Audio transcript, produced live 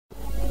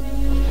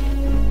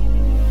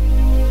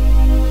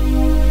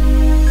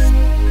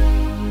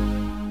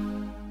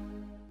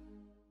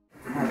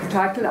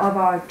title of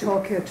our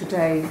talk here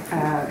today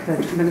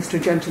that Minister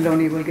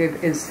Gentiloni will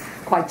give is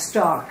quite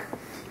stark.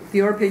 The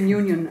European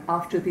Union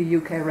after the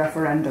UK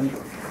referendum.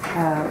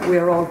 We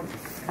are all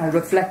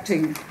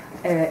reflecting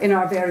in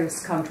our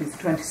various countries,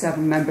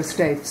 27 member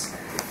states,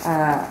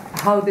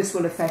 how this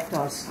will affect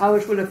us, how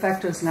it will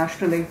affect us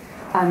nationally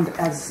and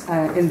as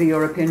in the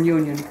European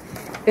Union.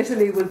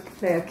 Italy will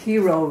play a key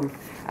role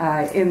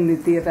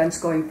in the events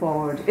going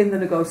forward, in the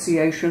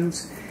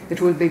negotiations. It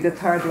will be the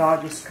third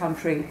largest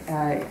country,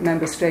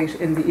 member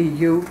state in the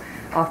EU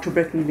after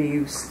Britain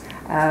leaves.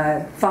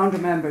 Founder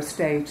member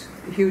state,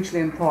 hugely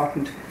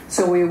important.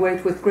 So we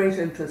await with great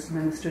interest,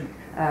 Minister,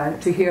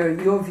 to hear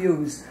your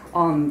views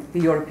on the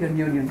European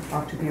Union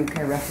after the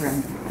UK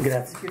referendum.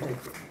 Grazie.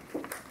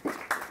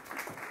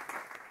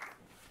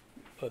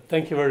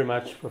 Thank you very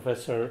much,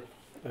 Professor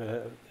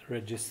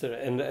Register,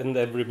 and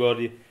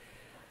everybody.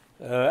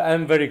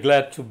 I'm very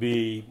glad to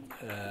be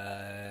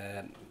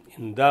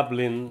in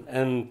Dublin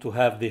and to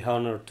have the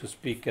honor to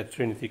speak at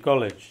Trinity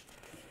College.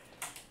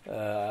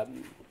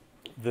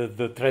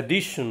 The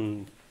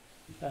tradition,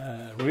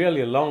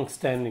 really a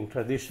long-standing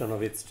tradition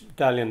of its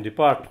Italian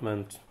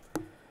department,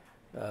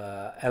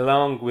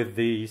 along with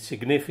the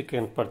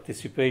significant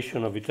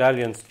participation of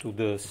Italians to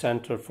the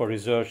Center for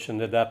Research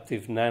and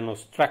Adaptive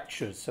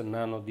Nanostructures and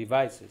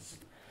Nanodevices,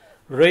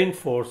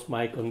 reinforce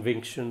my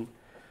conviction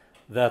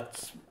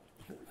that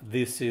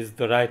this is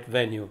the right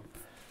venue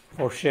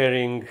for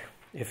sharing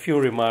a few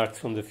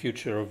remarks on the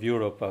future of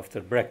Europe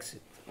after Brexit.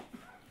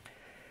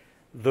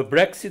 The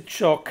Brexit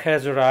shock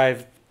has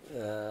arrived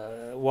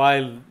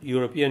while the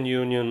European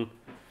Union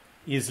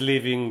is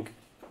living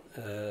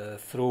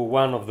through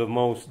one of the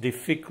most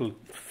difficult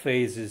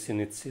phases in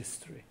its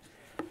history.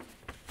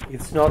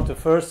 It's not the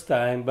first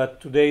time,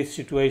 but today's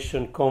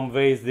situation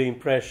conveys the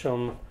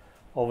impression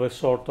of a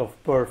sort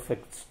of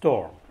perfect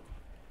storm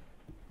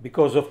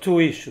because of two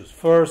issues.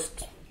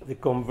 First, the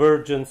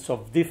convergence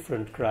of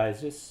different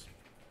crises,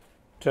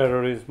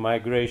 terrorism,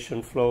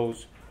 migration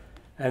flows,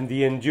 and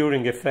the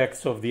enduring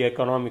effects of the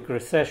economic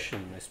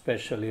recession,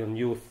 especially on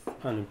youth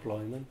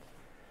unemployment.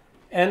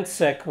 And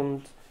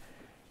second,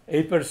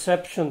 a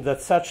perception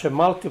that such a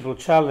multiple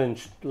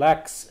challenge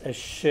lacks a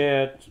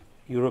shared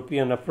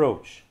European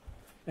approach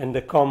and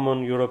a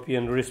common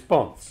European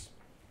response.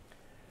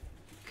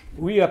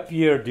 We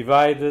appear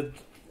divided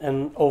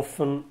and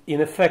often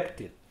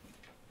ineffective.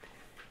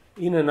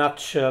 In a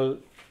nutshell,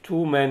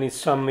 too many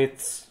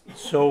summits,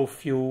 so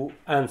few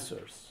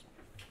answers.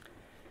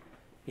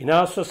 In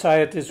our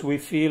societies, we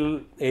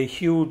feel a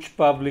huge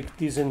public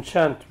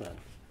disenchantment,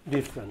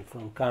 different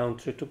from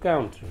country to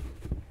country,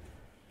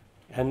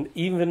 and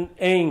even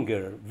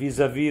anger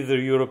vis-à-vis the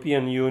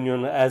European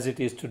Union as it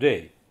is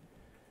today.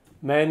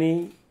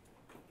 Many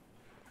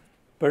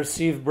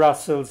perceive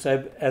Brussels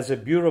as a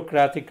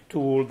bureaucratic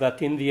tool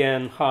that in the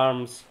end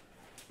harms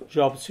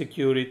job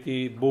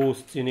security,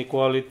 boosts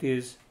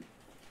inequalities,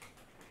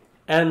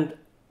 and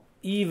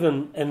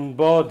even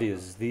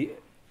embodies the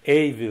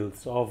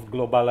evils of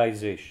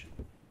globalization.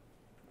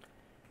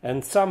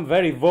 And some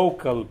very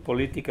vocal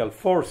political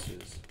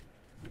forces,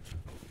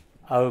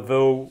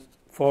 although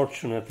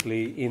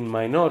fortunately in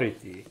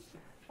minority,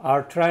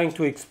 are trying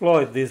to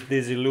exploit this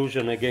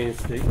disillusion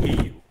against the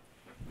EU.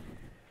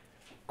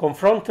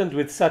 Confronted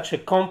with such a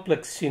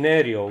complex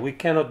scenario, we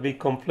cannot be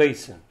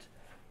complacent.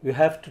 We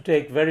have to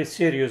take very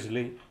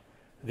seriously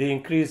the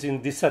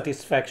increasing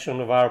dissatisfaction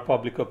of our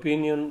public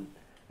opinion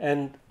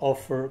and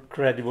offer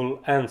credible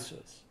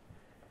answers.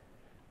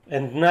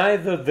 And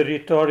neither the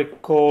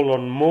rhetoric call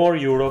on more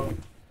Europe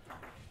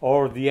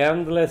or the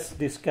endless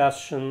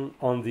discussion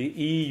on the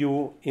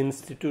EU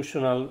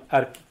institutional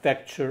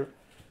architecture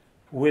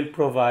will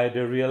provide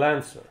a real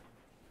answer.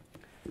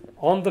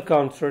 On the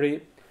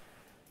contrary,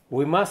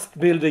 we must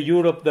build a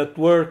Europe that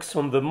works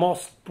on the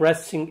most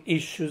pressing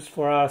issues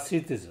for our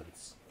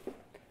citizens,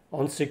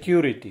 on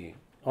security,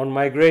 on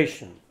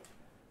migration,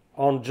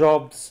 on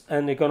jobs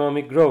and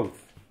economic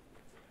growth.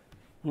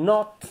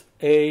 Not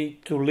a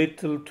too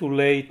little, too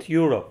late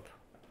Europe,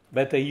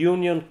 but a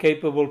union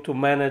capable to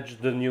manage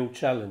the new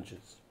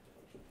challenges.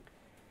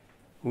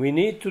 We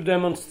need to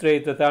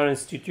demonstrate that our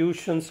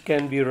institutions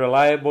can be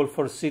reliable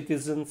for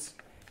citizens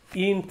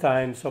in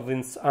times of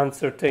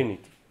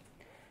uncertainty,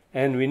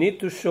 and we need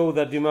to show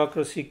that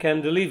democracy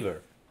can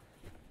deliver.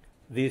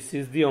 This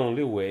is the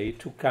only way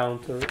to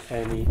counter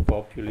any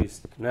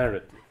populist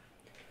narrative.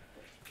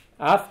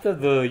 After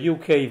the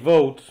UK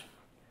vote,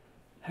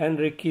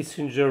 Henry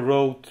Kissinger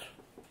wrote,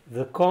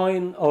 "The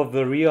coin of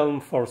the realm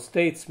for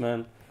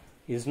statesmen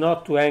is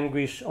not to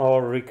anguish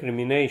or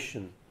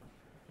recrimination.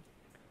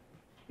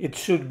 It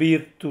should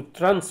be to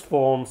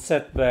transform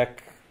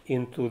setback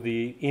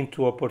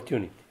into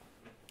opportunity."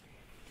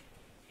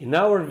 In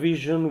our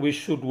vision, we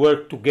should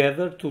work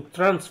together to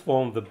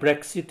transform the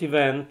Brexit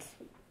event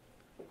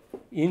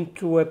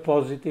into a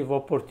positive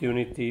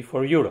opportunity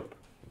for Europe.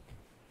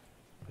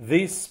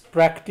 This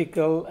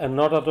practical and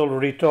not at all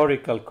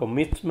rhetorical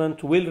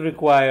commitment will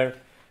require,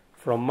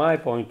 from my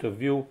point of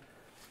view,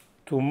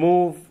 to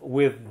move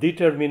with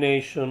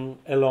determination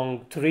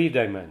along three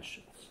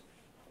dimensions.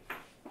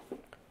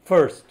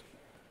 First,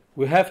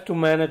 we have to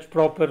manage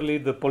properly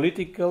the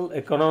political,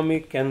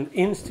 economic, and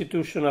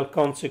institutional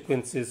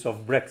consequences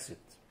of Brexit.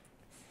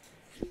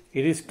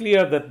 It is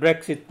clear that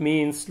Brexit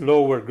means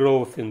lower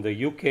growth in the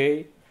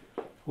UK,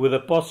 with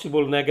a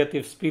possible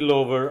negative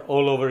spillover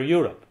all over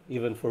Europe,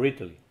 even for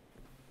Italy.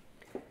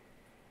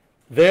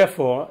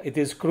 Therefore, it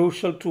is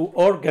crucial to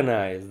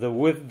organize the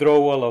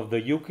withdrawal of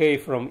the UK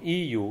from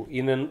EU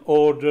in an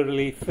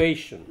orderly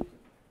fashion,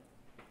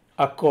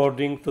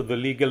 according to the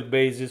legal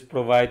basis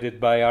provided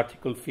by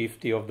Article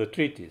 50 of the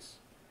treaties.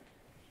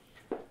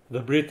 The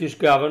British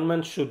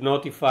government should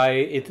notify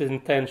its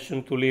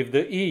intention to leave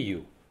the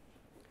EU,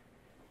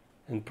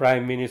 and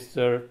Prime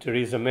Minister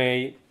Theresa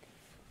May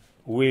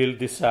will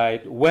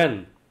decide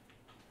when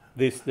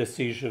this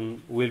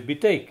decision will be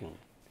taken.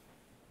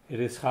 It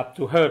is up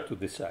to her to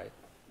decide.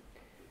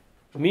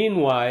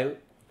 Meanwhile,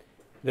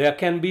 there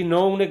can be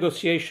no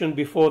negotiation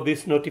before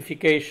this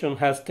notification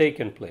has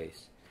taken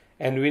place,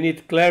 and we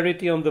need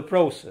clarity on the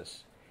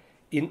process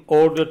in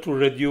order to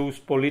reduce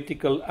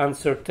political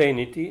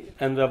uncertainty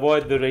and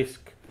avoid the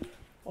risk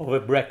of a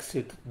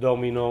Brexit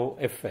domino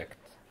effect.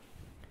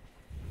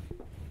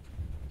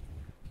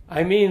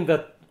 I mean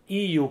that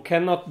EU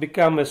cannot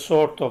become a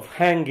sort of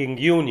hanging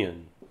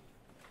union,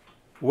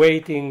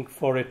 waiting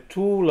for a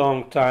too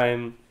long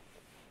time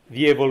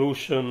the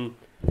evolution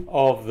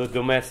of the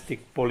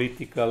domestic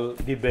political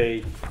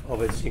debate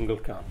of a single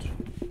country.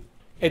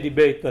 A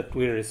debate that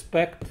we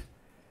respect,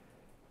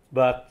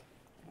 but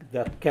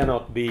that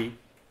cannot be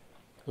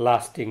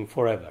lasting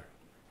forever.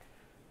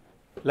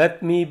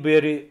 Let me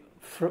be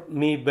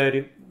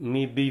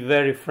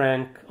very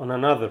frank on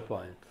another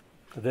point.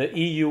 The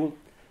EU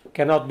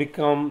cannot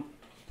become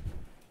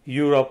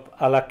Europe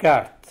à la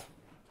carte,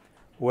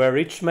 where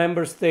each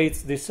member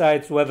state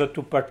decides whether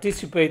to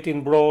participate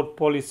in broad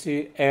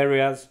policy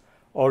areas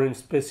or in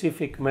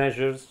specific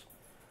measures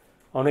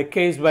on a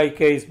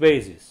case-by-case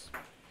basis,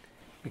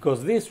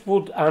 because this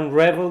would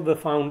unravel the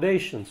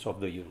foundations of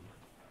the Union.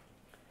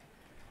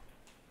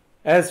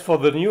 As for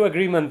the new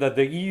agreement that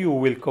the EU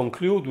will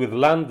conclude with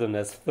London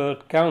as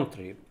third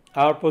country,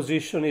 our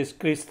position is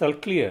crystal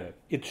clear.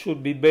 It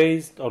should be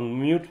based on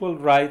mutual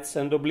rights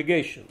and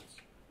obligations.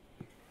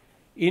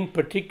 In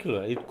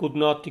particular, it could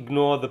not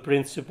ignore the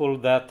principle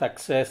that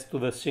access to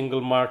the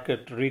single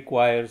market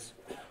requires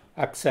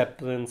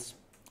acceptance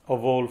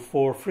of all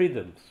four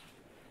freedoms,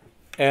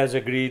 as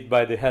agreed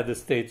by the head of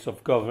states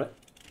of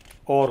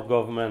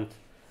government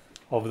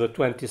of the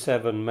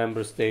 27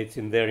 member states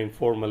in their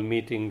informal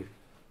meeting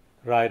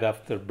right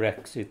after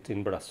Brexit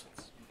in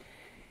Brussels.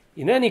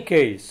 In any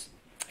case,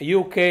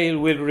 UK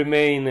will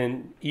remain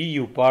an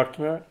EU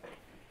partner,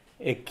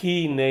 a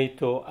key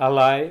NATO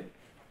ally,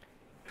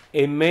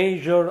 a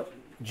major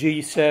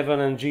G7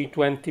 and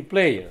G20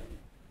 player,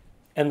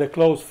 and a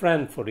close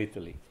friend for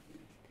Italy.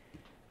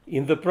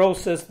 In the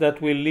process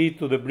that will lead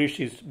to the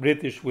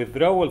British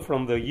withdrawal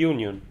from the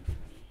Union,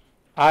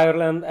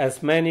 Ireland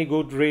has many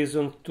good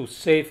reasons to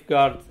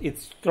safeguard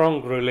its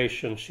strong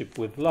relationship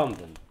with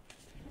London.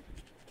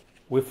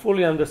 We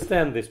fully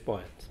understand this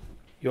point.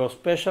 Your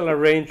special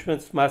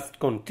arrangements must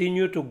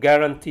continue to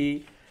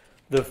guarantee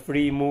the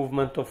free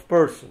movement of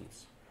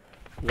persons.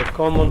 The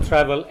common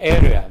travel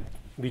area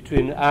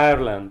between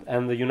Ireland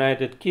and the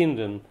United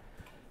Kingdom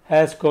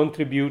has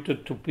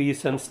contributed to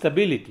peace and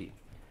stability.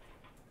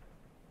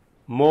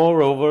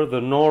 Moreover, the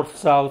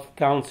North-South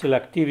Council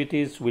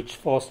activities, which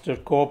foster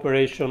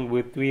cooperation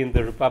between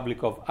the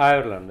Republic of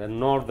Ireland and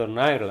Northern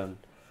Ireland,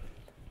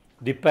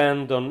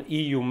 depend on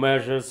EU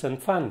measures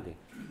and funding.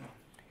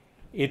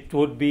 It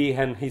would be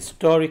an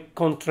historic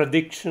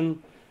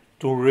contradiction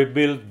to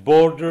rebuild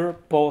border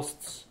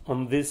posts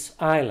on this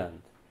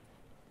island,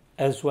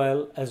 as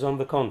well as on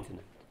the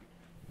continent.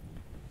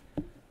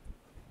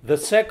 The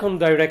second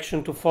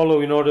direction to follow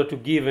in order to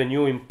give a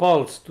new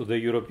impulse to the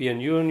European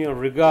Union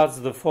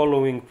regards the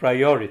following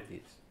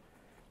priorities: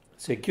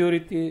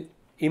 security,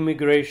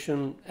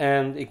 immigration,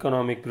 and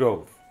economic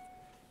growth.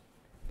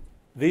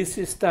 This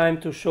is time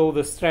to show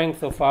the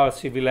strength of our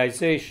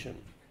civilization,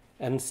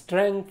 and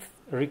strength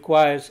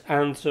requires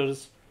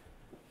answers,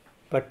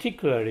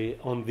 particularly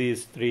on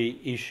these three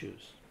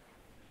issues.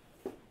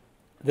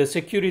 The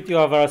security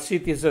of our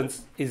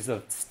citizens is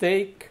at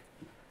stake,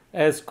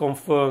 as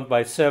confirmed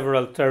by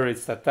several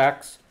terrorist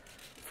attacks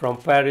from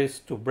Paris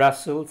to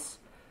Brussels,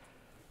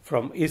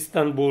 from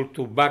Istanbul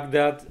to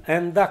Baghdad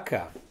and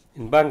Dhaka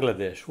in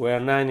Bangladesh, where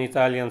 9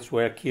 Italians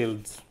were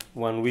killed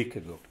 1 week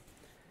ago.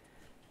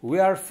 We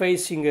are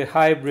facing a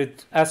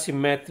hybrid,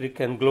 asymmetric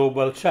and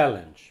global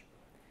challenge,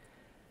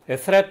 a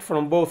threat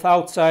from both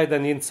outside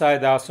and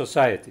inside our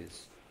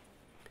societies.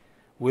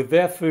 With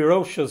their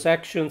ferocious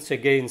actions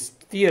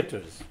against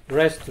theaters,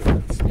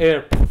 restaurants,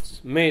 airports,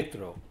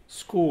 metro,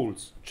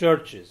 schools,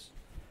 churches,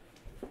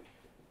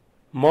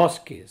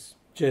 mosques,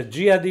 the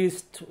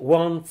jihadists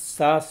want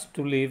us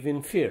to live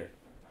in fear.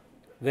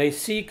 They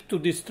seek to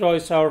destroy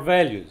our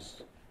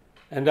values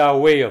and our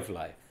way of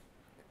life.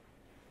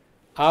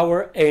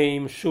 Our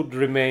aim should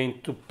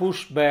remain to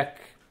push back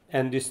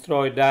and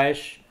destroy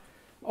Daesh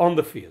on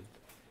the field,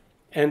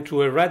 and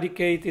to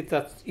eradicate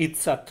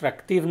its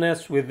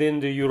attractiveness within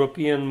the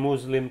European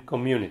Muslim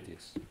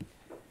communities.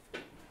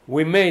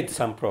 We made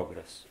some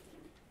progress,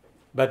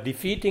 but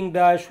defeating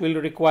Daesh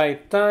will require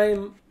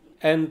time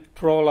and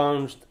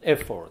prolonged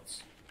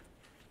efforts.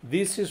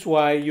 This is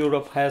why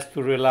Europe has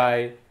to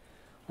rely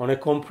on a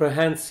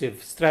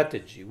comprehensive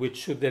strategy which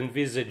should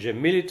envisage a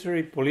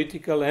military,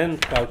 political,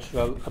 and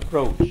cultural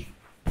approach.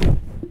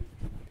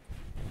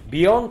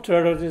 Beyond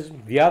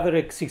terrorism, the other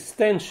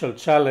existential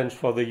challenge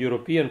for the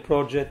European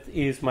project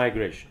is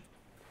migration.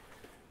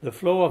 The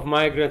flow of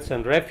migrants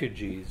and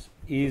refugees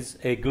is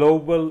a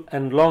global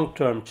and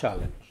long-term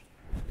challenge.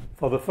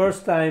 For the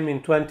first time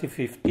in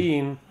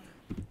 2015,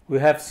 we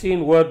have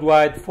seen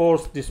worldwide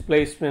forced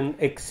displacement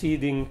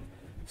exceeding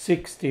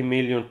 60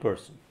 million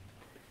persons.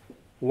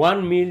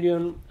 1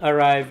 million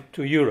arrived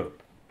to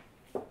Europe.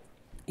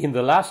 In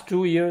the last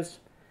 2 years,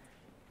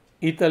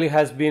 Italy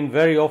has been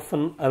very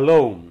often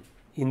alone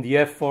in the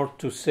effort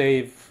to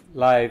save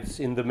lives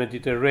in the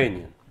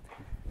Mediterranean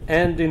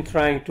and in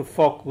trying to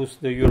focus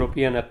the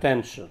European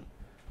attention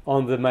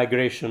on the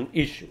migration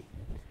issue.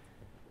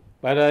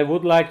 But I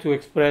would like to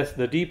express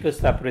the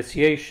deepest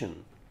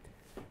appreciation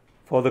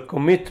for the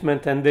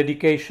commitment and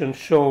dedication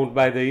shown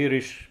by the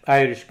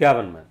Irish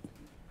government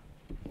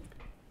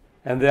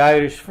and the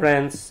Irish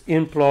friends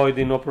employed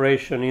in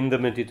operation in the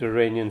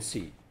Mediterranean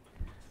Sea.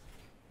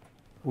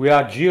 We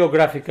are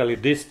geographically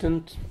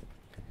distant,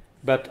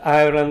 but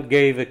Ireland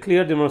gave a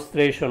clear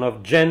demonstration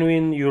of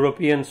genuine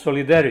European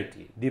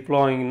solidarity,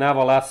 deploying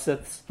naval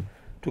assets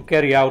to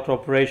carry out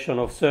operations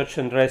of search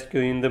and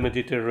rescue in the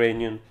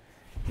Mediterranean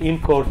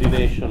in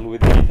coordination with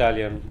the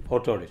Italian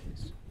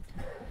authorities.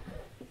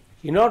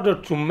 In order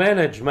to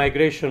manage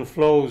migration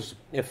flows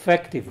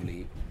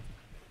effectively,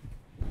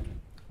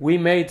 we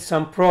made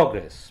some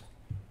progress,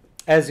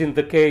 as in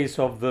the case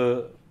of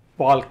the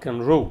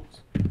Balkan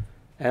route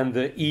and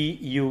the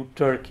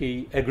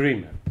EU-Turkey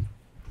agreement.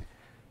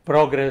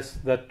 Progress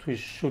that we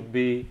should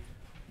be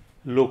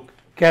looked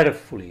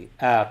carefully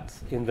at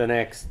in the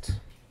next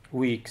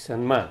weeks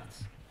and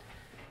months.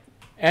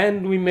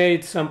 And we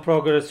made some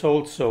progress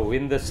also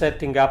in the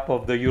setting up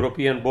of the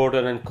European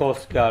Border and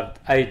Coast Guard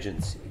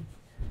Agency.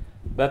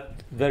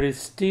 But there is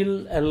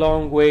still a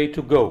long way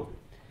to go,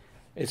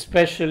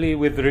 especially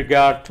with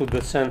regard to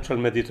the central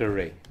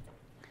Mediterranean.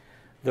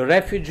 The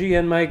refugee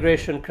and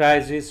migration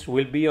crisis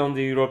will be on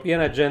the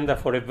European agenda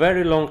for a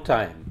very long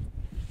time,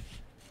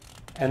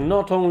 and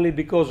not only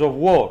because of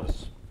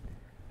wars.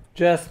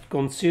 Just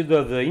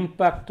consider the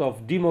impact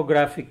of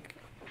demographic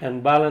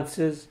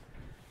imbalances,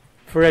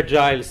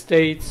 fragile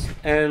states,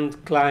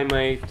 and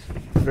climate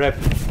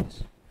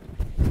refugees.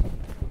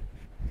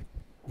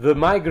 The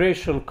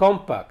Migration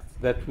Compact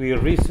that we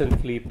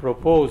recently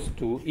proposed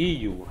to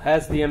EU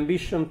has the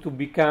ambition to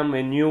become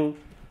a new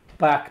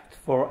pact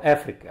for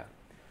Africa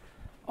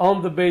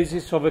on the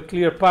basis of a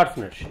clear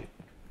partnership,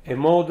 a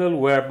model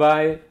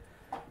whereby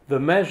the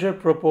measure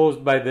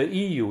proposed by the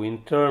EU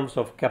in terms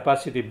of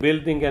capacity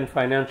building and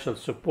financial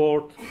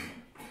support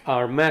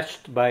are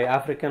matched by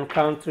African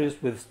countries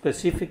with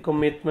specific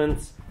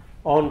commitments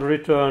on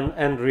return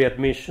and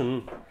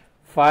readmission,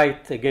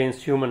 fight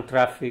against human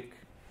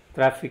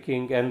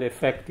trafficking, and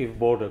effective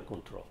border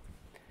control.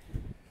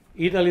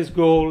 Italy's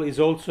goal is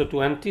also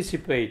to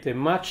anticipate a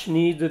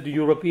much-needed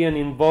European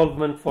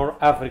involvement for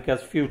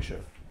Africa's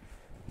future,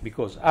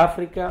 because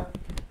Africa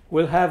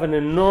will have an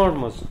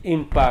enormous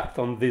impact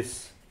on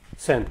this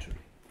century.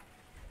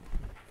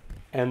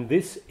 And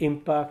this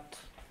impact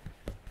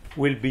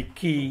will be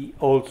key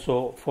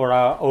also for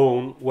our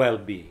own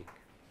well-being.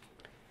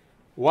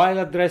 While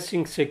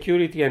addressing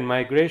security and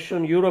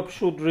migration, Europe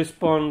should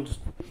respond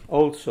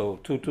also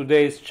to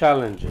today's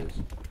challenges,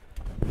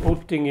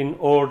 putting in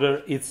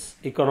order its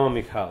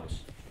economic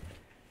house.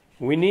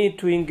 We need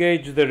to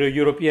engage the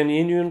European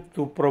Union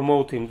to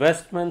promote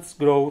investments,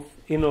 growth,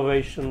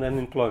 innovation, and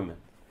employment.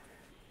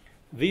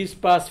 These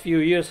past few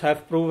years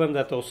have proven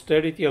that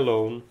austerity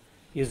alone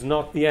is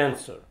not the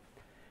answer,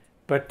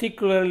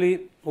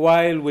 particularly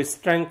while we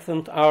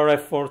strengthened our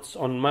efforts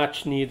on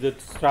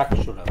much-needed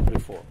structural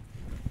reform.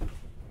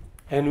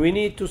 And we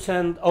need to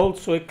send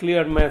also a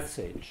clear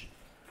message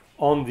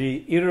on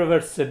the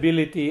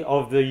irreversibility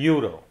of the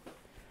euro,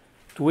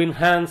 to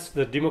enhance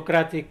the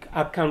democratic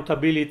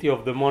accountability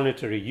of the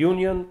monetary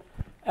union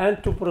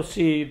and to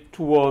proceed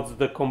towards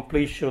the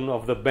completion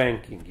of the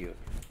banking union.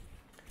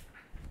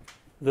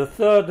 The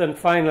third and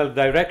final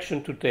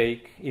direction to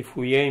take, if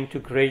we aim to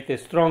create a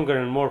stronger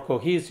and more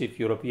cohesive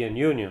European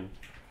Union,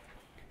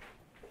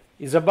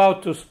 is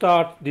about to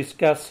start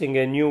discussing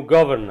a new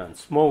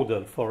governance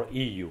model for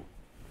EU.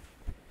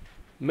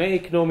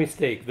 Make no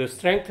mistake, the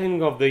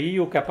strengthening of the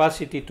EU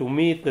capacity to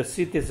meet the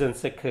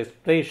citizens'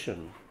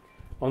 expectation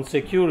on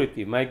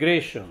security,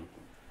 migration,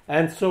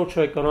 and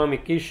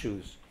socio-economic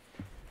issues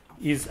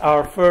is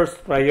our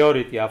first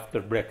priority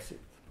after Brexit.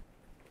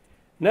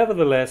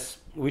 Nevertheless,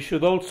 we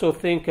should also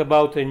think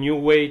about a new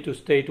way to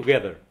stay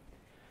together,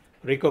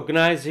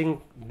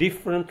 recognizing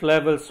different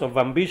levels of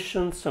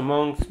ambitions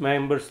amongst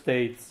member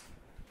states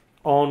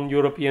on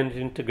European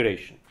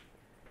integration.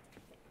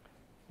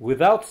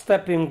 Without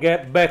stepping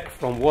back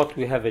from what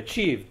we have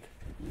achieved,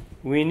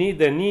 we need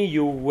an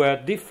EU where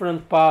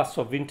different paths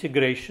of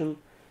integration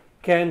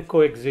can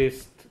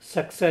coexist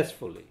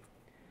successfully.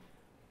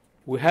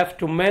 We have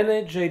to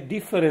manage a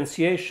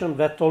differentiation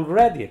that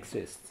already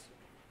exists,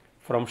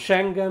 from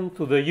Schengen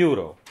to the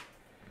euro,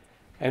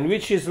 and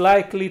which is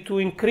likely to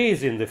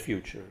increase in the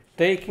future,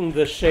 taking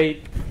the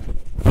shape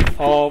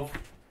of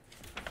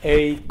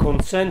a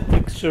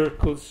concentric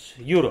circles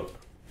Europe.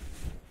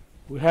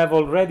 We have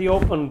already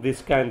opened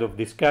this kind of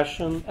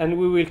discussion, and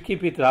we will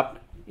keep it up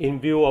in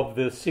view of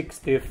the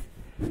 60th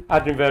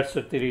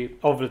anniversary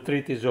of the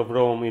Treaties of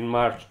Rome in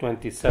March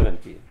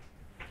 2017.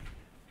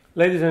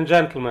 Ladies and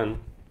gentlemen,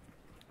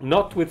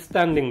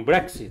 notwithstanding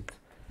Brexit,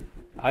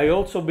 I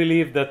also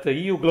believe that the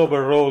EU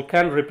global role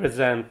can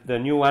represent the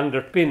new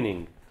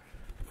underpinning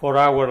for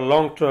our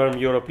long-term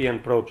European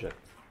project.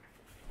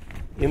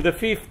 In the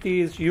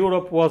 50s,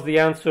 Europe was the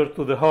answer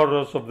to the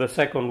horrors of the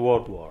Second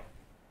World War.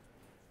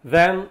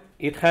 Then,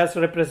 it has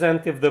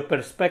represented the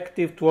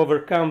perspective to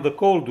overcome the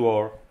Cold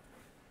War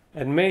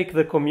and make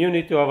the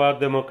community of our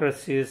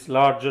democracies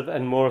larger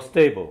and more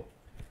stable.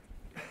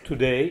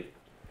 Today,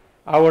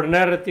 our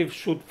narrative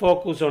should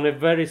focus on a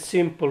very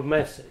simple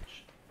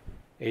message.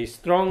 A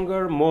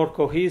stronger, more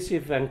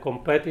cohesive and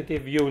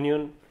competitive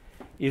union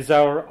is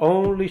our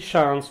only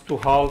chance to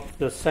halt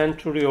the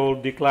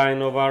century-old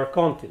decline of our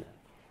continent,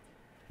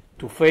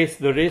 to face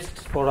the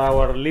risks for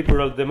our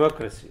liberal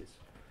democracies,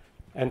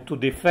 and to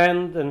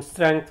defend and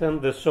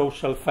strengthen the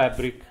social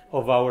fabric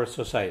of our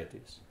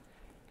societies.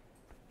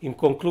 In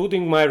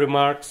concluding my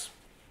remarks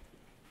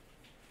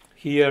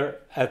here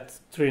at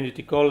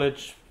Trinity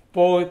College,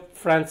 Pope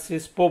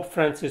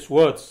Francis'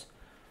 words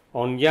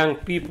on young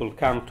people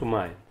come to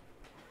mind.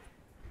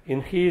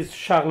 In his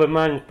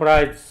Charlemagne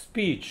Pride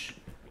speech,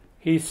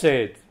 he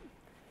said,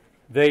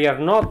 "They are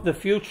not the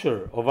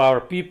future of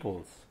our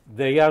peoples,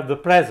 they are the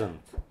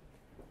present.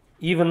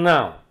 Even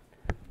now,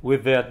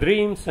 with their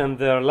dreams and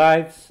their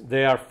lives,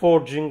 they are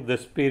forging the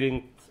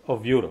spirit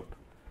of Europe.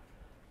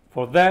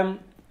 For them,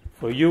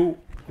 for you,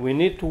 we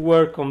need to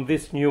work on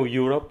this new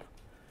Europe,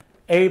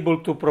 able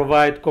to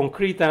provide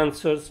concrete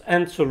answers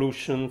and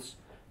solutions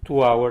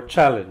to our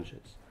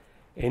challenges.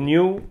 A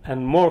new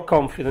and more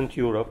confident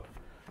Europe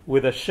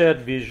with a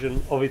shared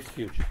vision of its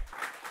future."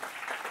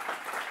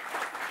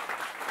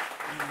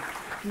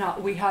 Now,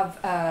 we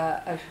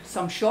have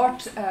some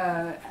short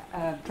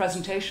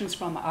presentations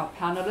from our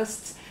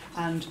panellists,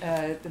 and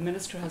the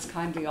Minister has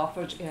kindly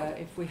offered,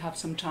 if we have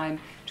some time,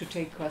 to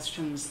take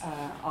questions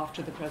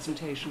after the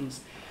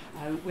presentations.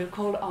 We'll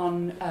call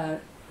on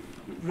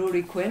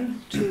Ruairi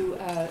Quinn to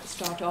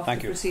start off the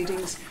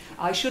proceedings.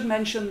 I should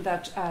mention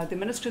that the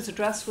Minister's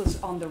address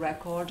was on the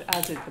record,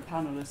 as is the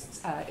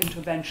panellists'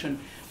 intervention,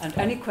 and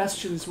any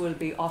questions will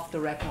be off the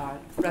record,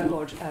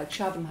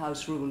 Chatham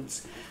House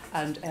rules.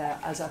 And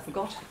as I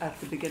forgot at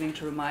the beginning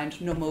to remind,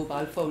 no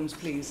mobile phones,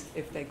 please,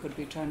 if they could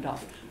be turned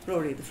off.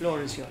 Ruairi, the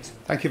floor is yours.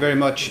 Thank you very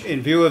much.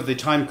 In view of the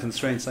time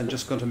constraints, I'm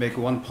just going to make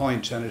one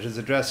point, and it is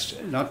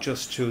addressed not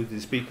just to the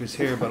speakers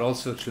here, but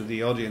also to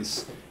the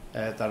audience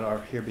that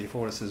are here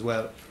before us as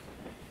well.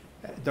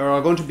 There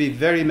are going to be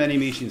very many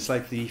meetings,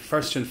 like the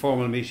first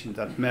informal meeting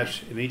that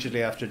met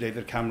immediately after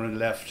David Cameron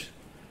left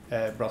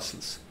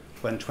Brussels,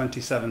 when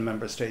 27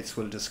 member states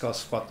will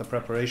discuss what the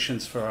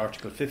preparations for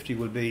Article 50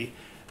 will be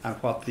and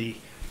what the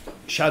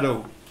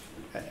shadow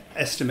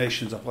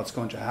estimations of what's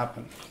going to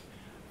happen.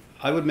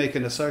 I would make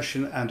an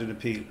assertion and an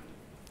appeal.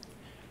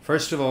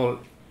 First of all,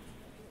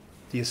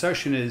 the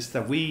assertion is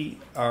that we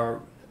are,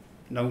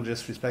 no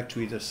disrespect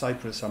to either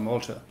Cyprus or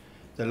Malta,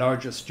 the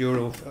largest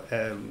Euro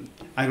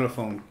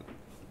Anglophone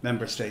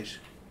member state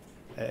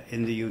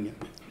in the Union.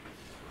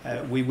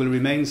 We will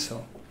remain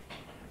so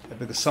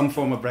because some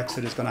form of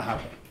Brexit is going to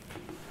happen.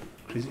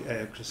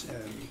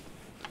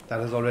 That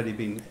has already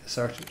been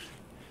asserted.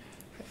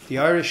 The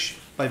Irish,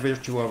 by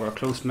virtue of our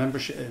close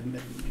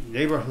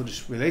neighbourhood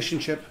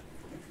relationship,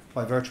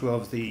 by virtue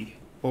of the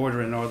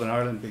border in Northern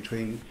Ireland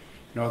between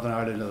Northern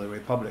Ireland and the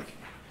Republic,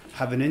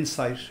 have an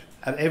insight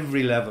at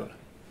every level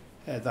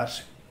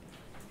that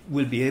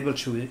will be able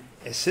to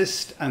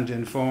assist and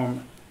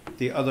inform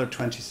the other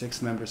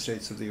 26 member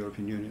states of the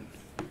European Union.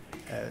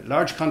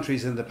 Large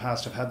countries in the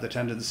past have had the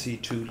tendency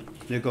to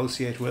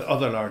negotiate with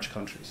other large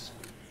countries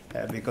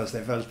because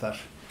they felt that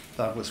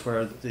that was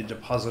where the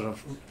deposit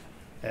of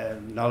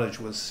knowledge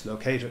was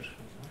located.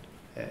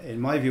 In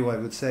my view, I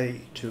would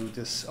say to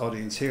this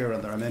audience here,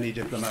 and there are many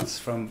diplomats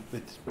from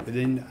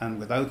within and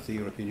without the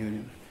European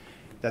Union,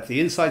 that the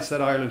insights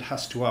that Ireland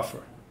has to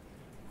offer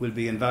will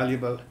be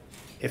invaluable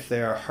if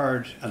they are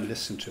heard and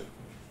listened to.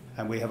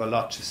 And we have a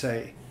lot to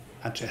say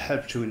and to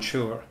help to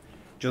ensure,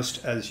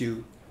 just as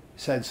you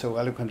said so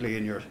eloquently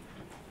in your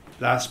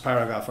last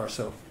paragraph or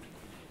so,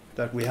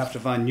 that we have to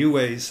find new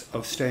ways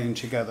of staying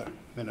together,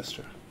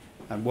 Minister.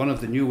 And one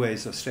of the new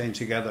ways of staying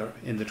together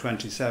in the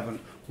 27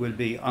 will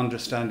be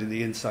understanding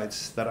the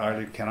insights that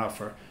Ireland can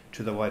offer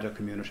to the wider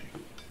community.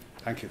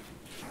 Thank you.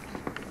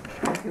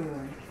 Thank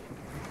you.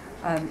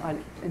 I'll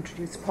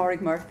introduce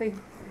Pádraig Murphy.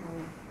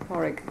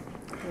 Pádraig.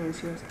 floor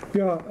is yours.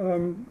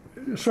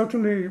 Yeah,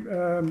 certainly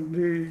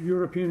the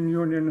European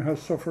Union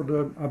has suffered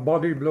a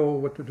body blow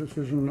with the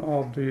decision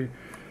of the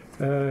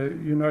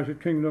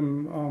United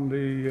Kingdom on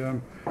the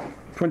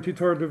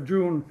 23rd of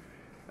June.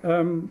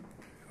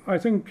 I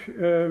think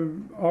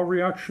our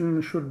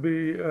reaction should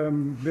be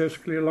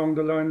basically along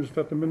the lines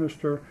that the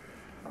Minister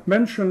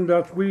mentioned,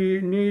 that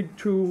we need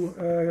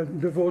to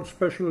devote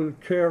special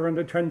care and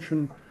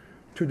attention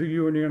to the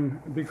Union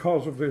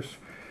because of this.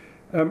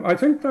 I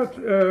think that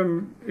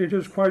it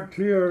is quite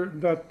clear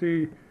that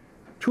the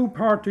two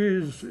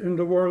parties in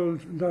the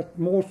world that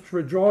most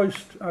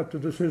rejoiced at the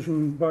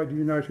decision by the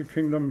United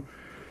Kingdom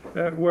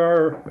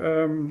were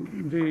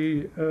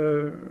the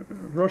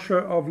Russia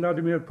of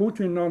Vladimir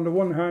Putin on the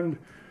one hand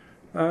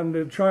and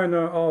the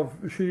China of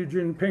Xi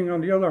Jinping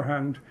on the other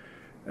hand.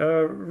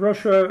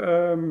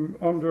 Russia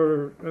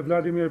under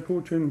Vladimir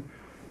Putin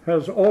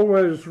has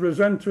always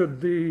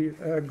resented the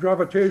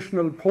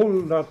gravitational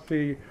pull that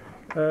the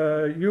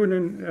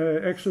Union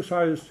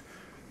exercised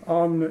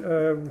on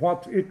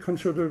what it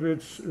considered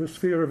its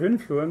sphere of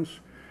influence.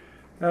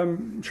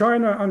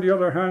 China, on the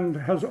other hand,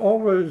 has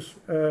always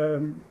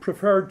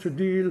preferred to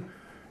deal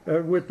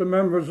with the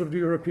members of the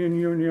European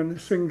Union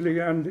singly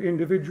and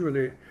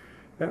individually.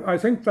 I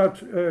think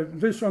that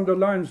this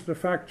underlines the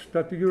fact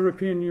that the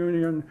European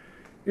Union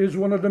is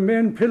one of the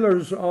main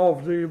pillars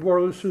of the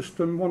world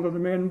system, one of the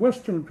main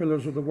Western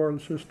pillars of the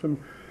world system,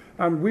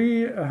 and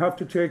we have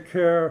to take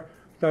care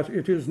that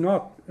it is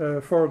not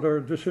further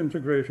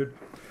disintegrated.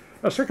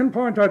 A second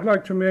point I'd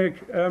like to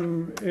make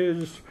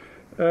is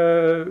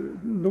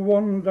the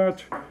one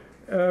that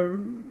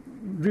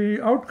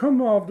the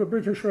outcome of the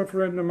British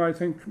referendum, I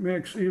think,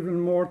 makes even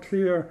more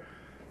clear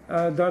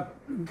that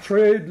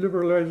trade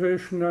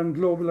liberalisation and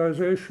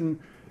globalisation,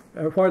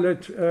 while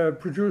it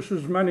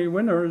produces many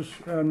winners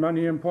and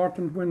many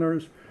important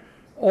winners,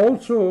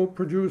 also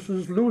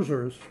produces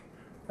losers.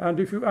 And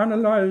if you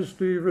analyse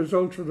the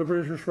results of the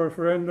British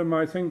referendum,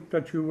 I think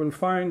that you will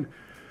find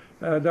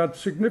that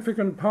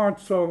significant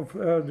parts of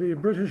the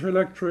British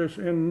electorate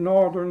in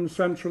northern,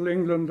 central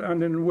England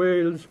and in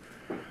Wales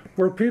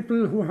were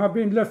people who have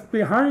been left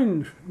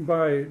behind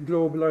by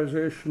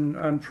globalisation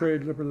and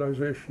trade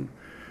liberalisation.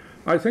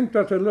 I think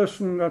that a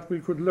lesson that we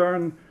could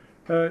learn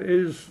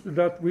is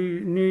that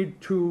we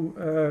need to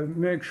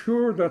make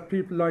sure that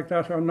people like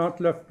that are not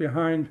left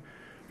behind,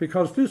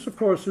 because this, of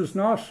course, is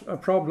not a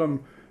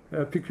problem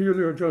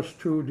peculiar just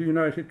to the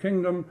United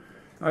Kingdom.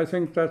 I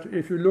think that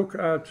if you look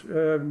at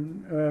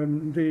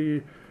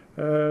the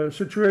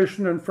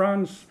situation in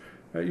France,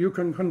 you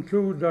can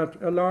conclude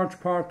that a large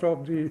part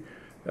of the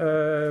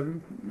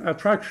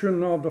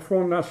attraction of the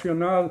Front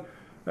National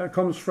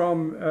comes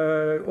from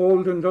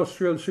old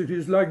industrial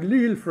cities like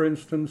Lille, for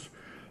instance,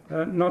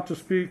 not to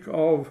speak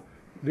of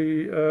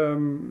the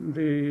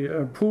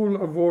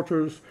pool of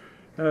voters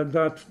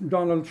that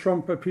Donald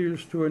Trump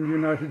appeals to in the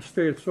United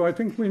States. So I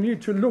think we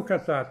need to look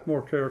at that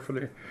more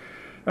carefully.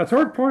 A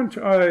third point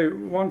I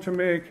want to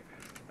make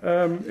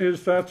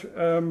is that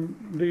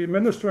the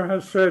Minister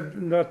has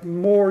said that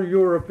more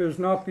Europe is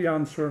not the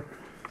answer,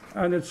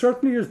 and it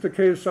certainly is the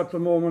case at the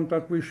moment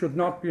that we should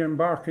not be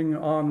embarking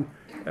on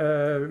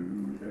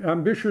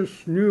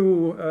ambitious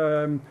new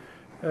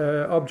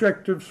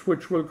objectives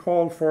which will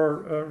call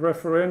for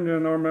referenda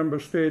in our member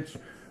states.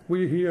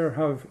 We here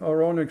have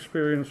our own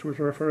experience with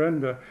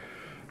referenda.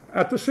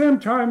 At the same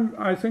time,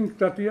 I think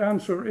that the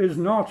answer is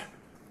not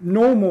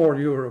no more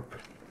Europe.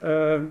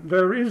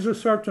 There is a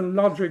certain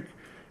logic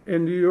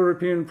in the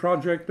European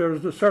project. There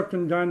is a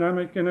certain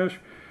dynamic in it.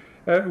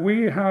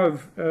 We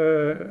have,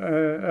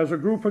 as a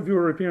group of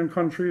European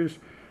countries,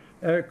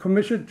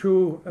 committed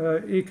to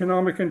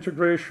economic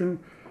integration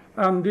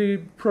and the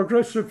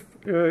progressive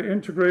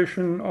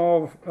integration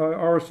of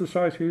our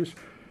societies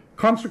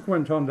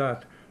consequent on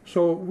that.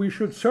 So we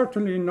should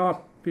certainly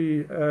not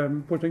be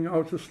putting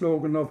out a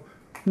slogan of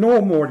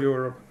no more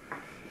Europe.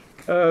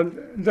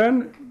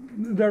 Then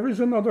there is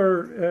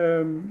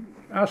another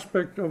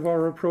aspect of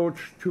our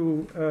approach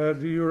to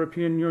the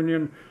European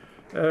Union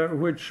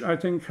which I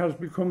think has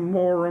become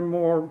more and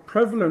more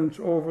prevalent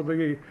over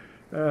the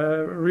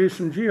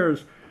recent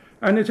years.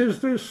 And it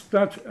is this,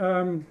 that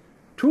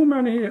too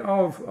many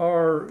of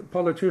our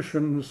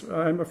politicians,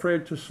 I'm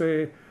afraid to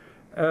say,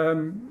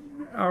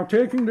 are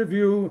taking the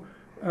view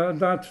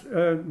that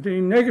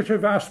the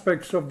negative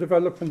aspects of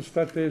developments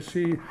that they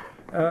see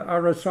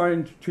are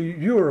assigned to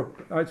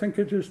Europe. I think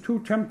it is too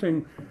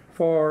tempting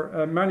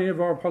for many of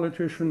our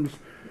politicians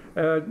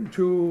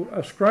to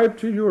ascribe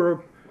to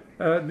Europe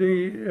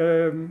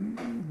the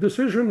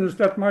decisions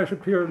that might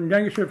appear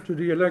negative to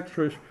the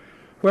electorate,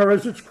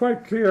 whereas it's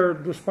quite clear,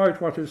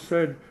 despite what is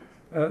said,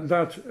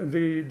 that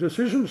the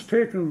decisions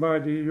taken by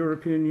the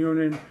European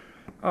Union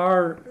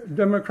are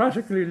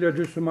democratically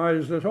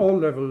legitimised at all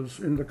levels,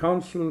 in the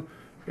Council,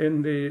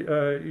 in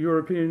the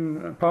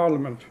European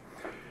Parliament.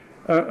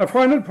 A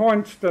final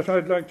point that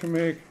I'd like to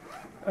make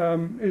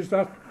is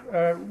that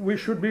we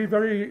should be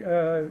very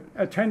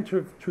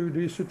attentive to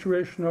the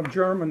situation of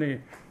Germany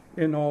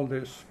in all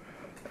this.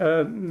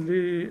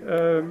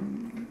 the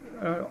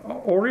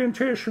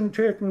orientation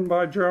taken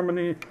by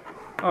Germany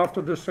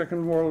after the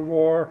Second World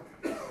War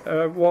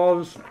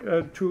was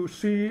to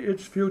see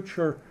its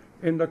future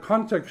in the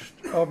context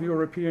of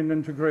European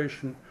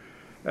integration.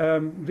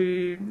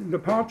 The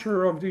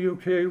departure of the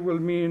UK will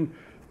mean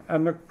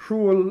an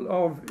accrual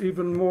of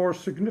even more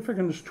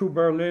significance to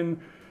Berlin,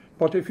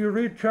 but if you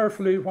read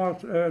carefully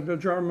what the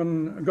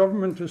German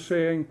government is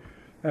saying,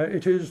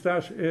 it is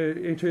that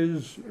it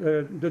is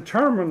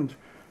determined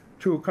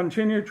to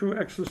continue to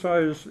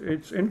exercise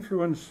its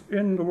influence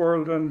in the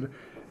world and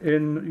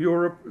in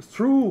Europe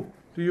through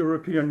the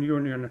European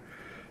Union.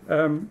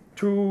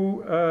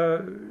 To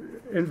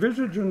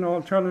envisage an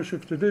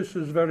alternative to this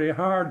is very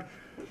hard,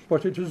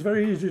 but it is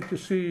very easy to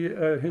see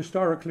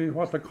historically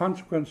what the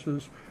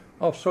consequences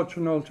of such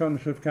an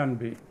alternative can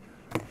be.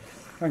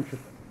 Thank you.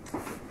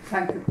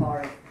 Thank you,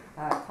 Pádraig.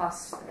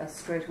 Pass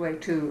straight away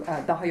to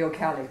Dáithí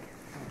O'Ceallaigh.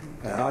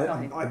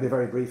 I'll be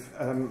very brief.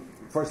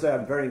 Firstly,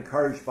 I'm very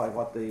encouraged by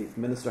what the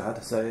Minister had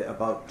to say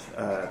about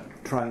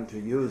trying to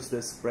use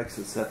this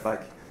Brexit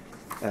setback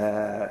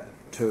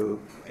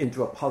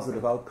into a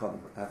positive outcome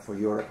for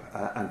Europe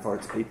and for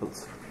its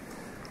peoples.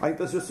 I think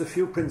there's just a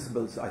few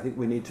principles I think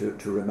we need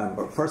to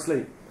remember.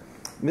 Firstly,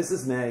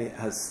 Mrs May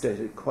has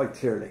stated quite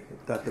clearly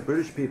that the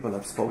British people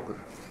have spoken,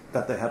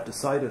 that they have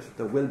decided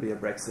there will be a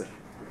Brexit,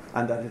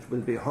 and that it will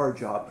be her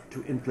job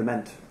to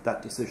implement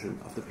that decision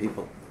of the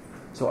people.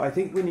 So I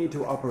think we need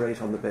to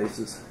operate on the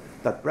basis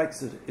that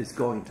Brexit is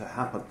going to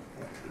happen,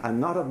 and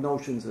not have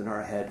notions in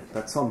our head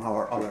that somehow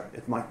or other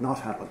it might not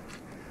happen.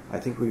 I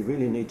think we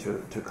really need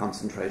to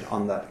concentrate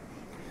on that.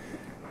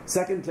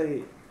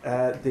 Secondly,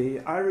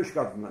 the Irish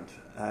government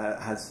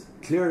has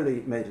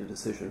clearly made a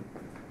decision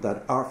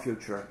that our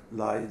future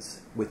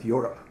lies with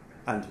Europe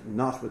and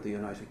not with the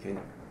United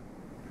Kingdom.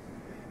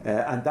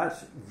 And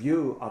that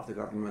view of the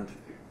government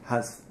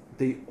has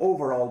the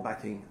overall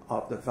backing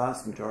of the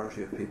vast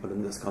majority of people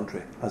in this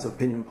country, as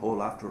opinion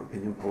poll after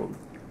opinion poll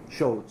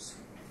shows.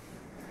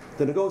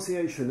 The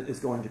negotiation is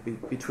going to be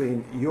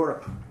between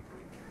Europe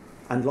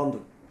and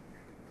London.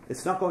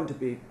 It's not going to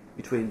be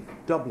between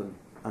Dublin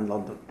and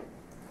London.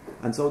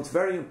 And so it's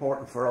very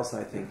important for us,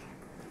 I think,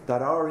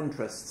 that our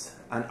interests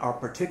and our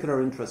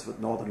particular interests with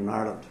Northern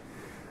Ireland,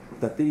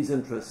 that these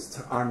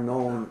interests are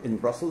known in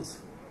Brussels,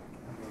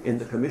 in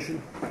the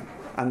Commission,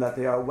 and that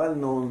they are well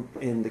known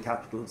in the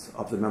capitals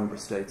of the member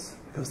states,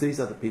 because these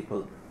are the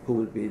people who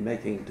will be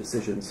making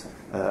decisions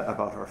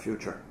about our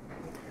future.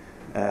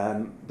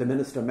 The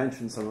Minister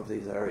mentioned some of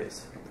these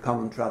areas, the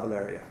common travel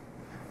area,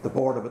 the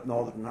border with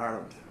Northern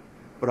Ireland.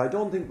 But I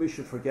don't think we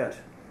should forget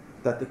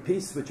that the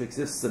peace which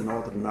exists in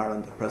Northern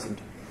Ireland at present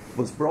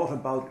was brought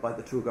about by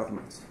the two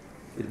governments.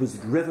 It was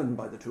driven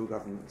by the two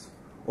governments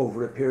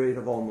over a period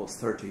of almost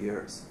 30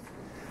 years.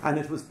 And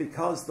it was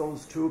because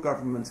those two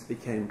governments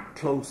became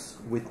close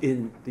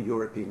within the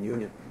European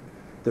Union.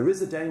 There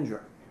is a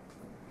danger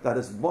that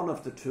as one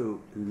of the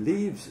two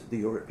leaves the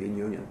European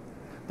Union,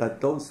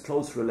 that those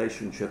close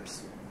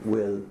relationships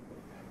will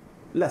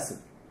lessen.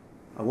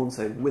 I won't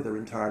say wither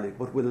entirely,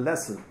 but will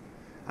lessen,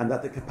 and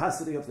that the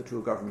capacity of the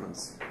two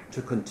governments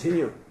to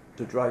continue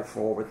to drive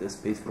forward this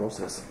peace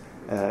process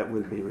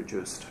will be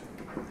reduced.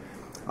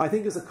 I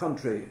think as a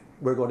country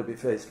we're going to be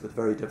faced with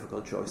very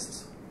difficult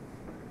choices.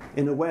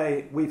 In a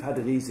way, we've had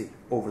it easy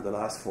over the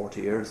last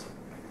 40 years.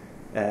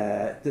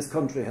 This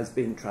country has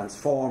been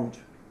transformed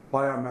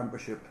by our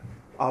membership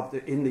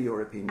in the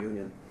European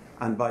Union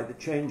and by the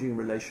changing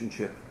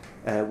relationship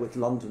with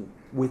London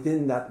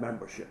within that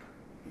membership.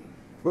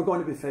 We're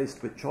going to be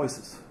faced with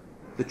choices.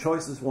 The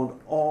choices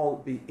won't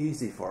all be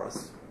easy for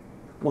us.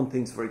 One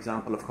thinks, for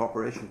example, of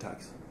corporation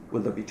tax.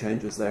 Will there be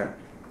changes there?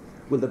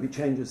 Will there be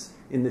changes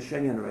in the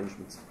Schengen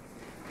arrangements?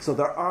 So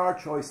there are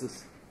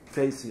choices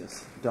facing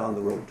us down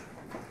the road,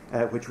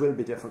 which will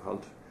be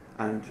difficult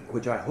and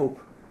which I hope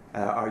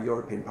our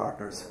European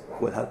partners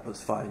will help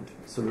us find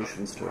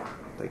solutions to.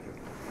 Thank you.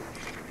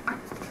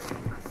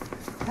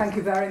 Thank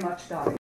you very much, Dáithí.